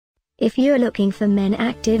If you're looking for men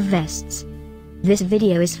active vests, this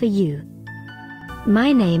video is for you.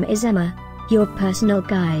 My name is Emma, your personal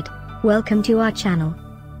guide. Welcome to our channel.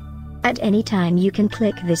 At any time you can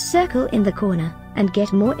click this circle in the corner, and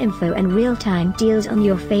get more info and real-time deals on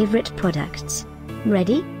your favorite products.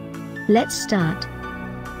 Ready? Let's start.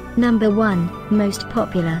 Number 1, Most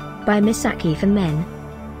Popular, by Misaky for Men.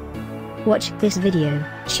 Watch this video,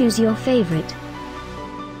 choose your favorite.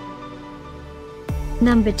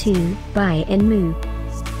 Number 2, by InMoo.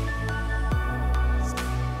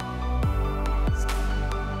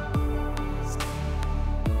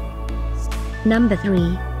 Number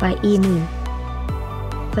 3, by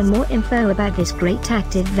IyMoo. For more info about this great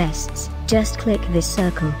active vests, just click this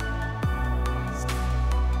circle.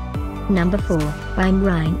 Number 4, by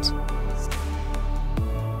Mrignt.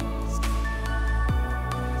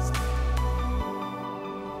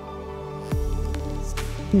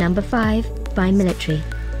 Number 5, by Military.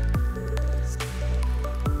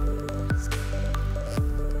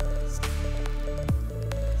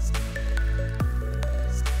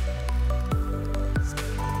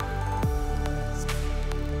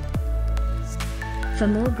 For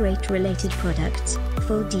more great related products,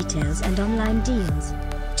 full details and online deals,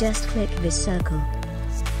 just click this circle.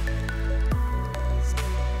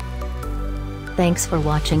 Thanks for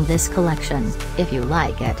watching this collection. If you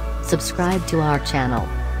like it, subscribe to our channel.